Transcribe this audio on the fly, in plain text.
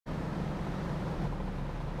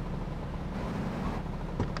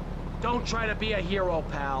Don't try to be a hero,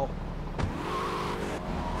 pal.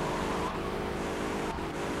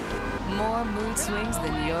 More mood swings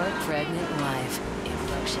than your pregnant wife.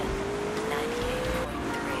 Emotion 98.3.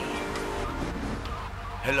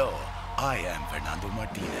 Hello, I am Fernando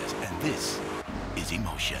Martinez, and this is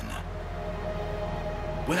Emotion.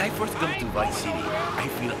 When I first come to Vice City, I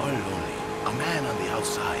feel all lonely. A man on the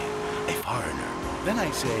outside, a foreigner. Then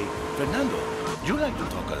I say, Fernando, you like to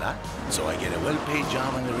talk a lot? So I get a well-paid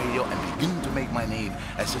job on the radio and begin to make my name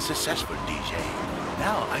as a successful DJ.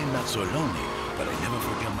 Now I'm not so lonely, but I never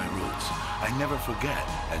forget my roots. I never forget,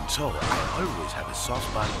 and so I always have a soft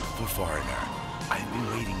spot for foreigner. I've been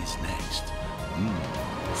waiting his next.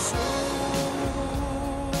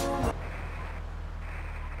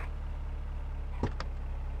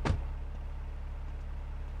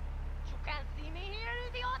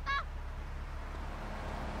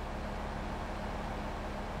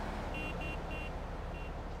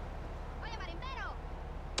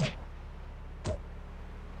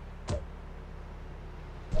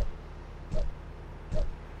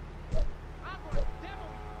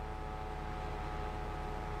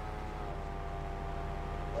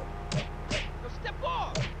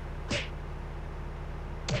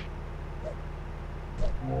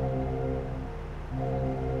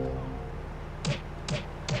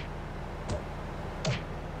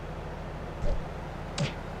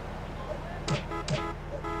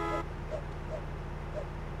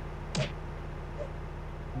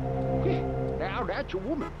 Now that's a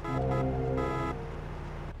woman.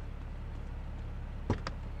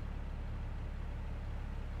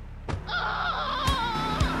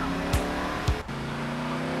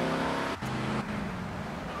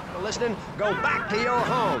 Listening, go back to your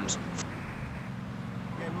homes.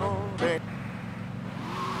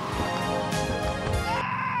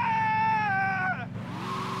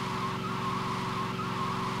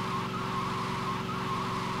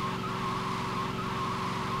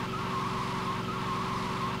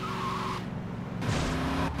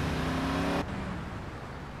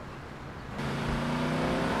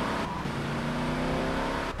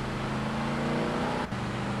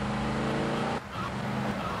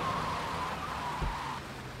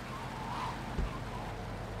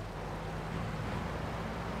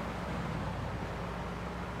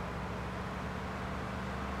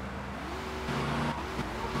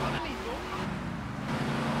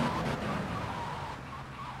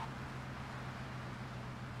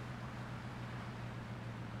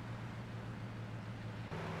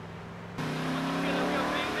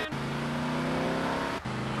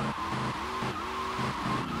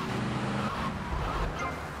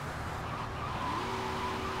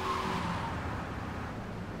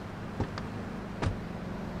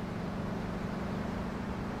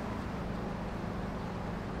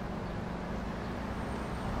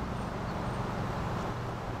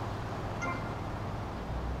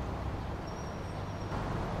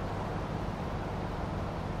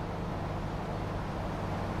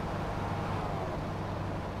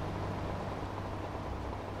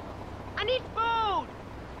 I need food!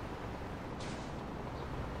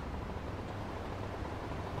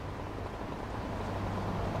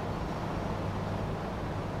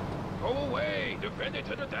 Go away! Defend it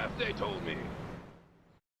to the death, they told me!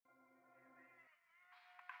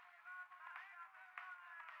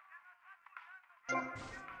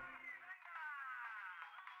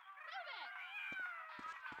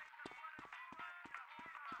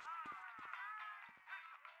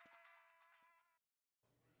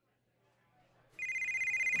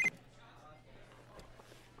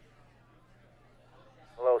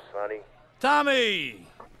 Hello, Sonny. Tommy!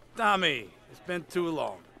 Tommy, it's been too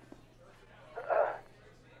long.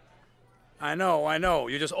 I know.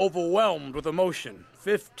 You're just overwhelmed with emotion.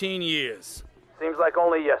 15 years. Seems like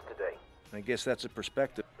only yesterday. I guess that's a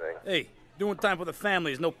perspective thing. Hey, doing time for the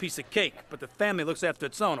family is no piece of cake, but the family looks after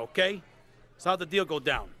its own, okay? So how'd the deal go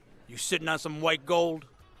down? You sitting on some white gold?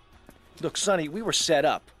 Look, Sonny, we were set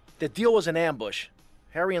up. The deal was an ambush.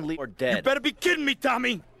 Harry and Lee are dead. You better be kidding me,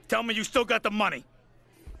 Tommy! Tell me you still got the money.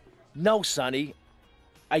 No, Sonny.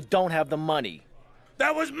 I don't have the money.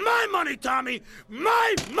 That was my money, Tommy!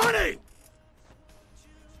 My money!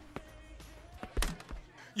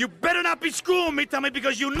 You better not be screwing me, Tommy,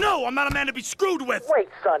 because you know I'm not a man to be screwed with! Wait,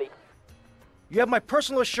 Sonny. You have my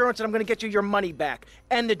personal assurance that I'm gonna get you your money back,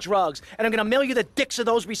 and the drugs, and I'm gonna mail you the dicks of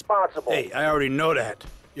those responsible. Hey, I already know that.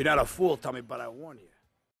 You're not a fool, Tommy, but I warn you.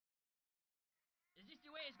 Is this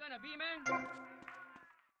the way it's gonna be, man?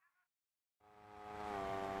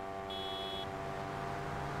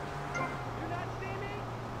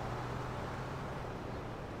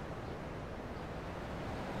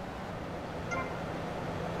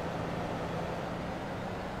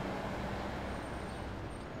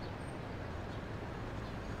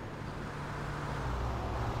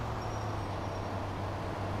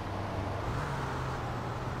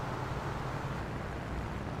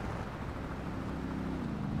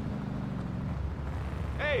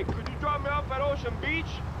 Hey, could you drop me off at Ocean Beach?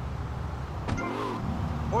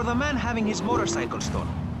 Or the man having his motorcycle stolen.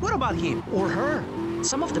 What about him? Or her.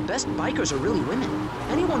 Some of the best bikers are really women.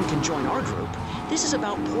 Anyone can join our group. This is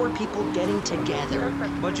about poor people getting together.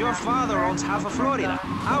 But your father owns half of Florida.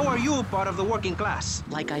 How are you part of the working class?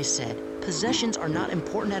 Like I said, possessions are not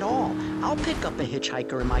important at all. I'll pick up a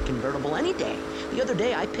hitchhiker in my convertible any day. The other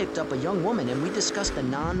day, I picked up a young woman and we discussed a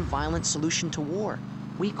non-violent solution to war.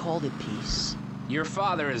 We called it peace. Your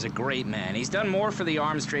father is a great man. He's done more for the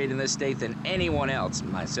arms trade in this state than anyone else,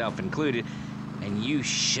 myself included. And you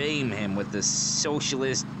shame him with the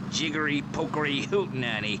socialist, jiggery-pokery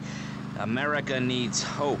hootenanny. America needs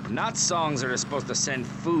hope, not songs that are supposed to send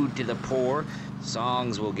food to the poor.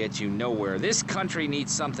 Songs will get you nowhere. This country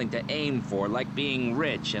needs something to aim for, like being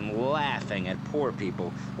rich and laughing at poor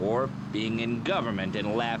people, or being in government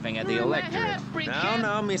and laughing at the electorate.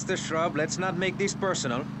 Now, Mr. Shrub, let's not make this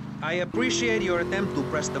personal. I appreciate your attempt to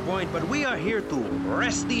press the point, but we are here to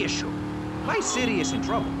rest the issue. My city is in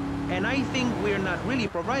trouble, and I think we're not really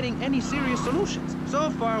providing any serious solutions.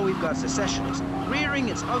 So far, we've got secessionists rearing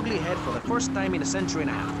its ugly head for the first time in a century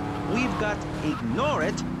and a half. We've got ignore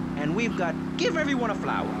it, and we've got give everyone a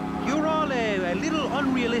flower. You're all a little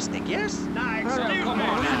unrealistic, yes? Come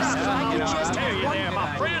on,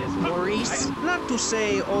 Maurice? Not to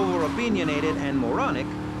say over-opinionated and moronic,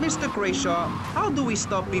 Mr. Crashaw, how do we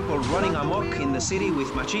stop people running amok in the city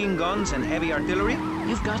with machine guns and heavy artillery?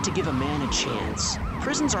 You've got to give a man a chance.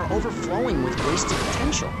 Prisons are overflowing with wasted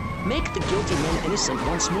potential. Make the guilty men innocent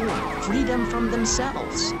once more. Free them from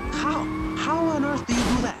themselves. How? How on earth do you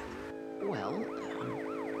do that? Well,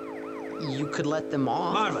 you could let them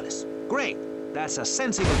off. Marvelous. Great. That's a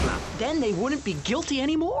sensible plan. Then they wouldn't be guilty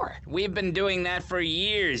anymore. We've been doing that for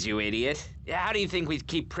years, you idiot. How do you think we'd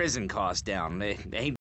keep prison costs down? They ain't